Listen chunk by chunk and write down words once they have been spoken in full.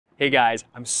Hey guys,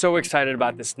 I'm so excited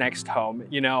about this next home.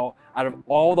 You know, out of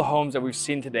all the homes that we've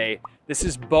seen today, this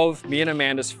is both me and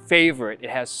Amanda's favorite.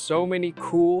 It has so many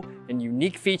cool and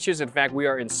unique features. In fact, we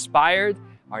are inspired.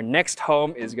 Our next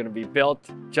home is going to be built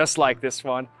just like this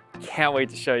one. Can't wait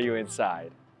to show you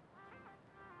inside.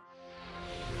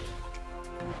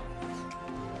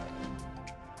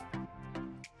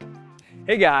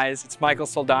 Hey guys, it's Michael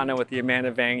Soldano with the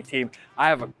Amanda Vang team. I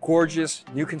have a gorgeous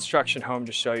new construction home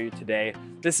to show you today.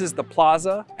 This is the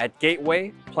Plaza at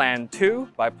Gateway, Plan 2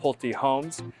 by Pulte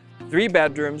Homes. 3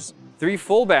 bedrooms, 3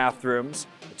 full bathrooms,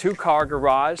 a 2-car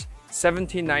garage,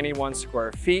 1,791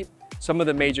 square feet. Some of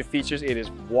the major features, it is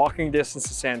walking distance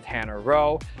to Santana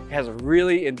Row. It has a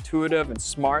really intuitive and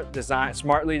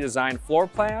smartly designed floor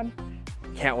plan.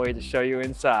 Can't wait to show you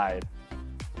inside.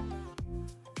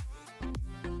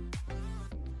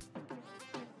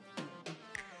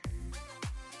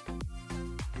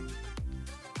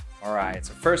 All right,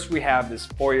 so first we have this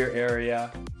foyer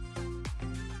area.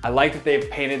 I like that they've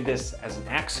painted this as an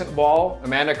accent wall.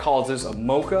 Amanda calls this a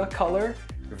mocha color.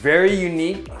 Very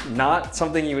unique, not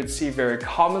something you would see very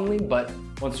commonly, but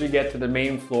once we get to the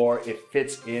main floor, it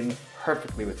fits in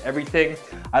perfectly with everything.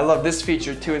 I love this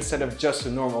feature too. Instead of just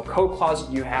a normal coat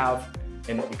closet, you have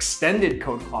an extended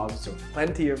coat closet, so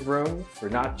plenty of room for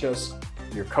not just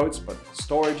your coats, but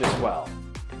storage as well.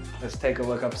 Let's take a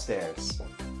look upstairs.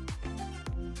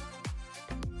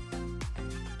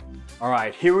 All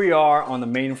right, here we are on the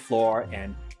main floor,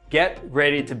 and get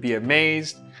ready to be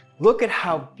amazed. Look at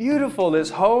how beautiful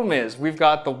this home is. We've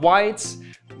got the whites,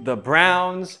 the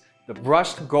browns, the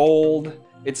brushed gold.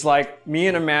 It's like me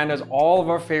and Amanda's, all of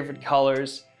our favorite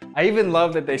colors. I even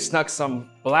love that they snuck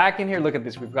some black in here. Look at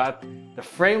this, we've got the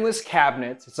frameless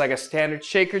cabinets. It's like a standard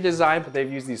shaker design, but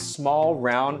they've used these small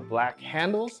round black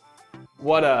handles.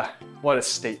 What a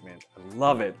statement, I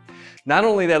love it. Not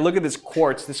only that, look at this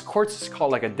quartz. This quartz is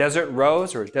called like a desert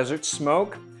rose or a desert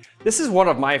smoke. This is one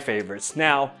of my favorites.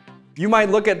 Now, you might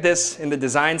look at this in the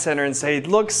design center and say, it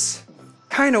looks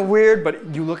kind of weird, but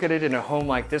you look at it in a home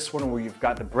like this one where you've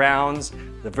got the browns,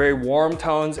 the very warm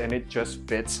tones, and it just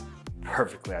fits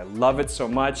perfectly. I love it so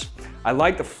much. I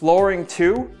like the flooring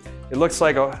too. It looks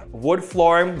like a wood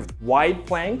flooring with wide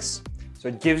planks. So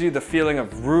it gives you the feeling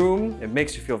of room. It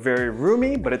makes you feel very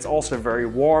roomy, but it's also very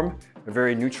warm, a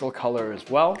very neutral color as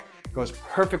well. It goes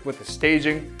perfect with the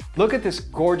staging. Look at this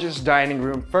gorgeous dining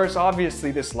room. First,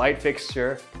 obviously this light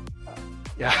fixture.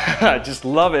 Yeah, I just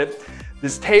love it.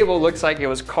 This table looks like it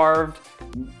was carved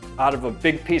out of a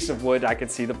big piece of wood. I can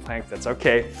see the plank, that's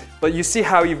okay. But you see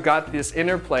how you've got this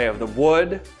interplay of the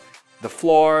wood, the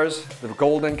floors, the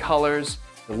golden colors,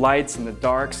 the lights and the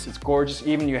darks. It's gorgeous.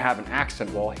 Even you have an accent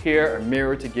wall here, a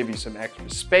mirror to give you some extra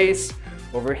space.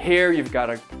 Over here, you've got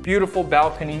a beautiful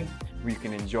balcony where you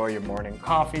can enjoy your morning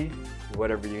coffee,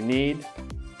 whatever you need.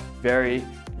 Very,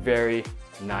 very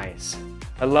nice.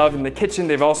 I love in the kitchen,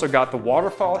 they've also got the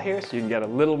waterfall here, so you can get a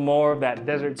little more of that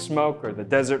desert smoke or the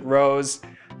desert rose.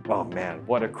 Oh man,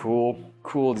 what a cool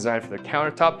design for the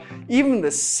countertop. Even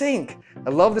the sink, I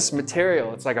love this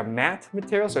material. It's like a matte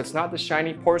material, so it's not the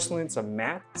shiny porcelain, it's a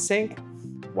matte sink.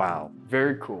 Wow,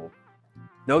 very cool.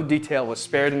 No detail was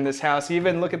spared in this house.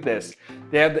 Even look at this.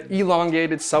 They have the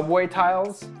elongated subway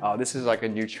tiles. Oh, this is like a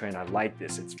new trend. I like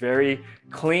this. It's very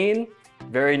clean,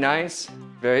 very nice,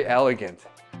 very elegant.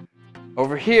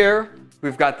 Over here,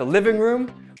 we've got the living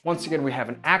room. Once again, we have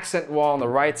an accent wall on the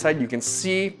right side. You can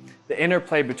see the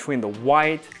interplay between the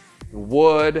white, the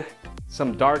wood,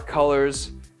 some dark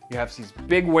colors. You have these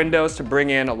big windows to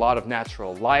bring in a lot of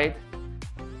natural light.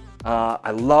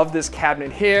 I love this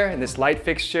cabinet here and this light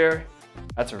fixture.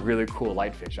 That's a really cool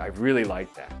light fixture. I really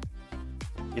like that.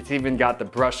 It's even got the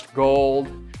brushed gold,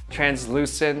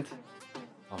 translucent.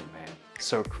 Oh man,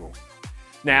 so cool.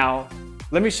 Now,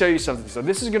 let me show you something. So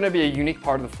this is gonna be a unique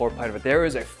part of the floor plan, but there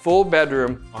is a full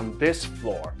bedroom on this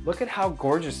floor. Look at how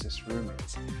gorgeous this room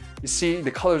is. You see,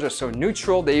 the colors are so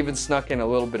neutral. They even snuck in a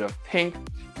little bit of pink.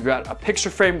 You've got a picture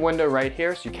frame window right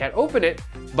here, so you can't open it,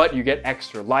 but you get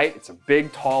extra light. It's a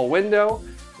big, tall window.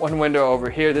 One window over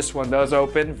here, this one does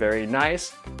open, very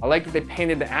nice. I like that they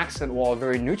painted the accent wall a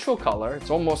very neutral color. It's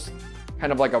almost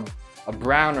kind of like a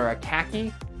brown or a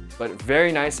khaki, but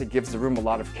very nice. It gives the room a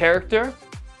lot of character.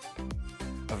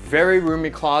 A very roomy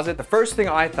closet. The first thing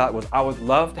I thought was I would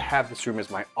love to have this room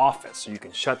as my office, so you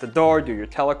can shut the door, do your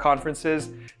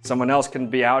teleconferences. Someone else can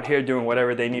be out here doing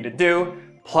whatever they need to do.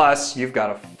 Plus, you've got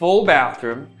a full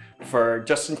bathroom for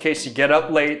just in case you get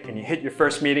up late and you hit your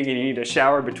first meeting and you need a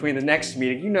shower between the next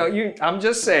meeting. I'm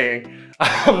just saying,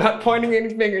 I'm not pointing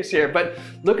any fingers here, but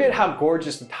look at how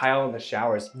gorgeous the tile in the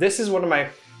showers. This is one of my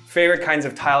favorite kinds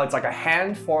of tile. It's like a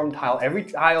hand-formed tile. Every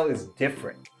tile is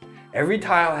different. Every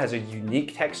tile has a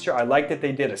unique texture. I like that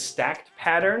they did a stacked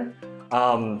pattern.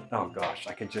 Oh gosh,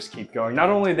 I could just keep going. Not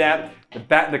only that, the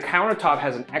countertop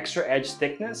has an extra edge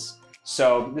thickness.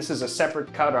 So this is a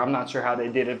separate cut, or I'm not sure how they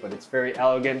did it, but it's very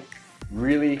elegant.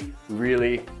 Really,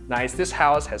 really nice. This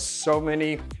house has so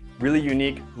many really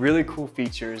unique, really cool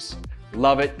features.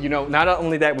 Love it. You know, not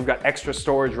only that, we've got extra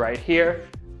storage right here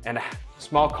and a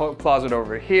small coat closet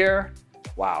over here.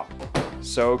 Wow,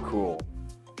 so cool.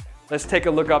 Let's take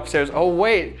a look upstairs. Oh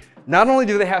wait, not only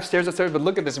do they have stairs upstairs, but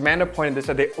look at this. Amanda pointed this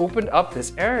out. They opened up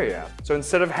this area. So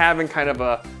instead of having kind of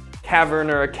a cavern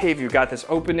or a cave, you've got this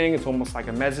opening. It's almost like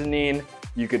a mezzanine.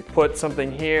 You could put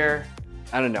something here.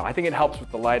 I don't know, I think it helps with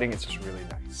the lighting. It's just really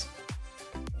nice.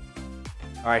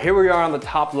 All right, here we are on the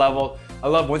top level. I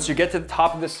love once you get to the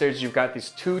top of the stairs, you've got these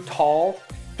two tall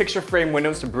picture frame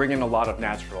windows to bring in a lot of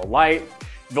natural light.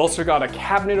 You've also got a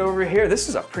cabinet over here. This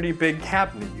is a pretty big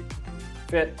cabinet. You can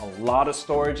fit a lot of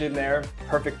storage in there.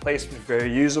 Perfect placement,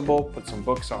 very usable. Put some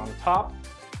books on top.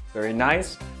 Very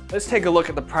nice. Let's take a look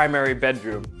at the primary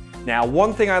bedroom. Now,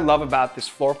 one thing I love about this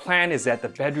floor plan is that the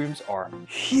bedrooms are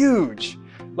huge.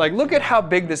 Like, look at how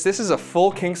big this is a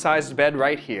full king-sized bed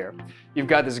right here. You've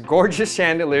got this gorgeous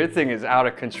chandelier. Thing is out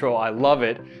of control. I love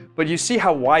it. But you see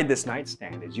how wide this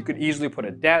nightstand is. You could easily put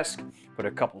a desk, put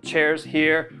a couple chairs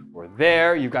here or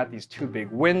there. You've got these two big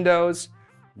windows,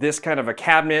 this kind of a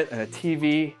cabinet and a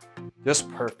TV. Just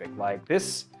perfect. Like,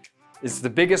 this is the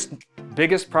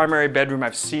biggest primary bedroom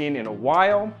I've seen in a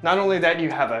while. Not only that, you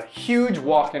have a huge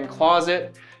walk-in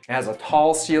closet. It has a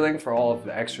tall ceiling for all of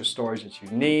the extra storage that you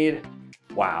need.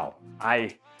 Wow,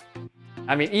 I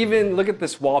mean, even look at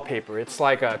this wallpaper. It's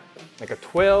like a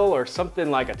twill or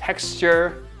something, like a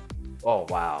texture. Oh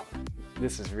wow,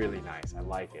 this is really nice. I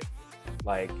like it.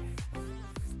 Like,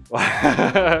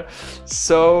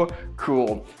 so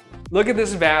cool. Look at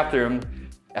this bathroom.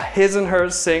 His and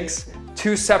hers sinks,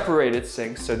 two separated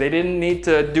sinks, so they didn't need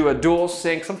to do a dual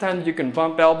sink. Sometimes you can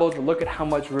bump elbows, but look at how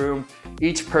much room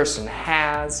each person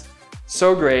has.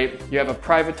 So great. You have a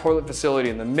private toilet facility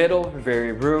in the middle,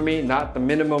 very roomy, not the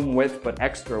minimum width, but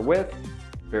extra width.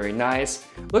 Very nice.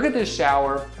 Look at this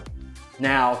shower.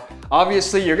 Now,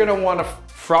 obviously you're gonna wanna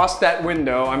frost that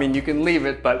window. I mean, you can leave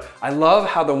it, but I love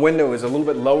how the window is a little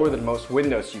bit lower than most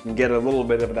windows. So you can get a little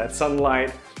bit of that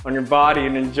sunlight on your body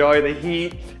and enjoy the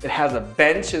heat. It has a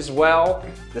bench as well.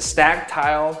 The stacked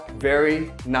tile, very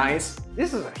nice.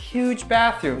 This is a huge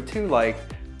bathroom too, like,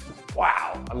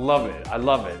 wow, I love it. I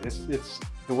love it. It's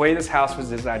the way this house was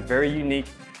designed, very unique.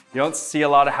 You don't see a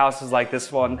lot of houses like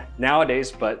this one nowadays,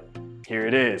 but here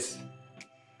it is.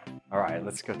 All right,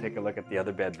 let's go take a look at the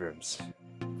other bedrooms.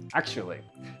 Actually,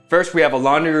 first we have a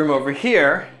laundry room over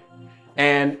here,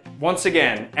 and once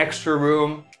again, extra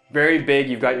room, very big.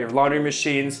 You've got your laundry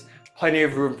machines, plenty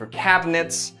of room for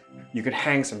cabinets. You could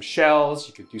hang some shelves.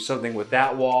 You could do something with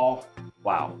that wall.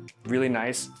 Wow, really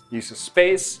nice use of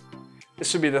space.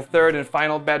 This would be the third and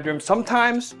final bedroom.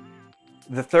 Sometimes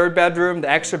the third bedroom, the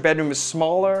extra bedroom is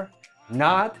smaller.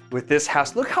 Not with this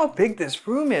house. Look how big this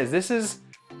room is. This is,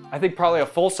 I think, probably a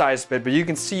full-size bed, but you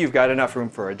can see you've got enough room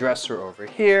for a dresser over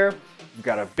here. You've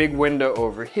got a big window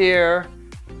over here.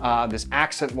 This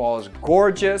accent wall is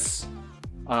gorgeous.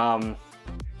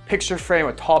 Picture frame,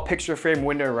 a tall picture frame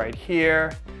window right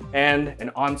here, and an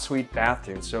ensuite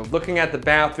bathroom. So looking at the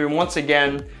bathroom, once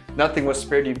again, nothing was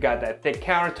spared. You've got that thick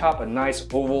countertop, a nice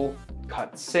oval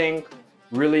cut sink,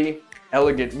 really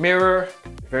elegant mirror,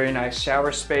 very nice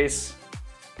shower space.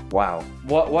 Wow,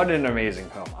 what an amazing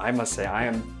home. I must say,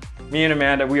 me and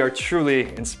Amanda, we are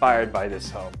truly inspired by this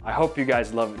home. I hope you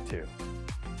guys love it too.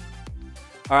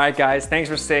 All right guys, thanks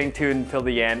for staying tuned until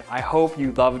the end. I hope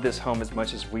you loved this home as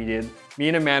much as we did. Me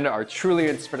and Amanda are truly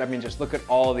inspired. I mean, just look at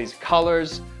all these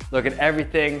colors, look at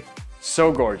everything,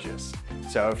 so gorgeous.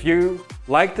 So if you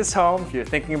like this home, if you're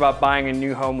thinking about buying a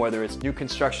new home, whether it's new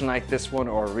construction like this one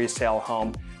or a resale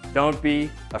home, don't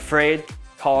be afraid.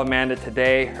 Call Amanda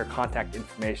today. Her contact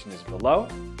information is below.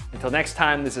 Until next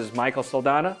time, this is Michael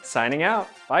Soldana signing out.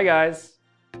 Bye guys.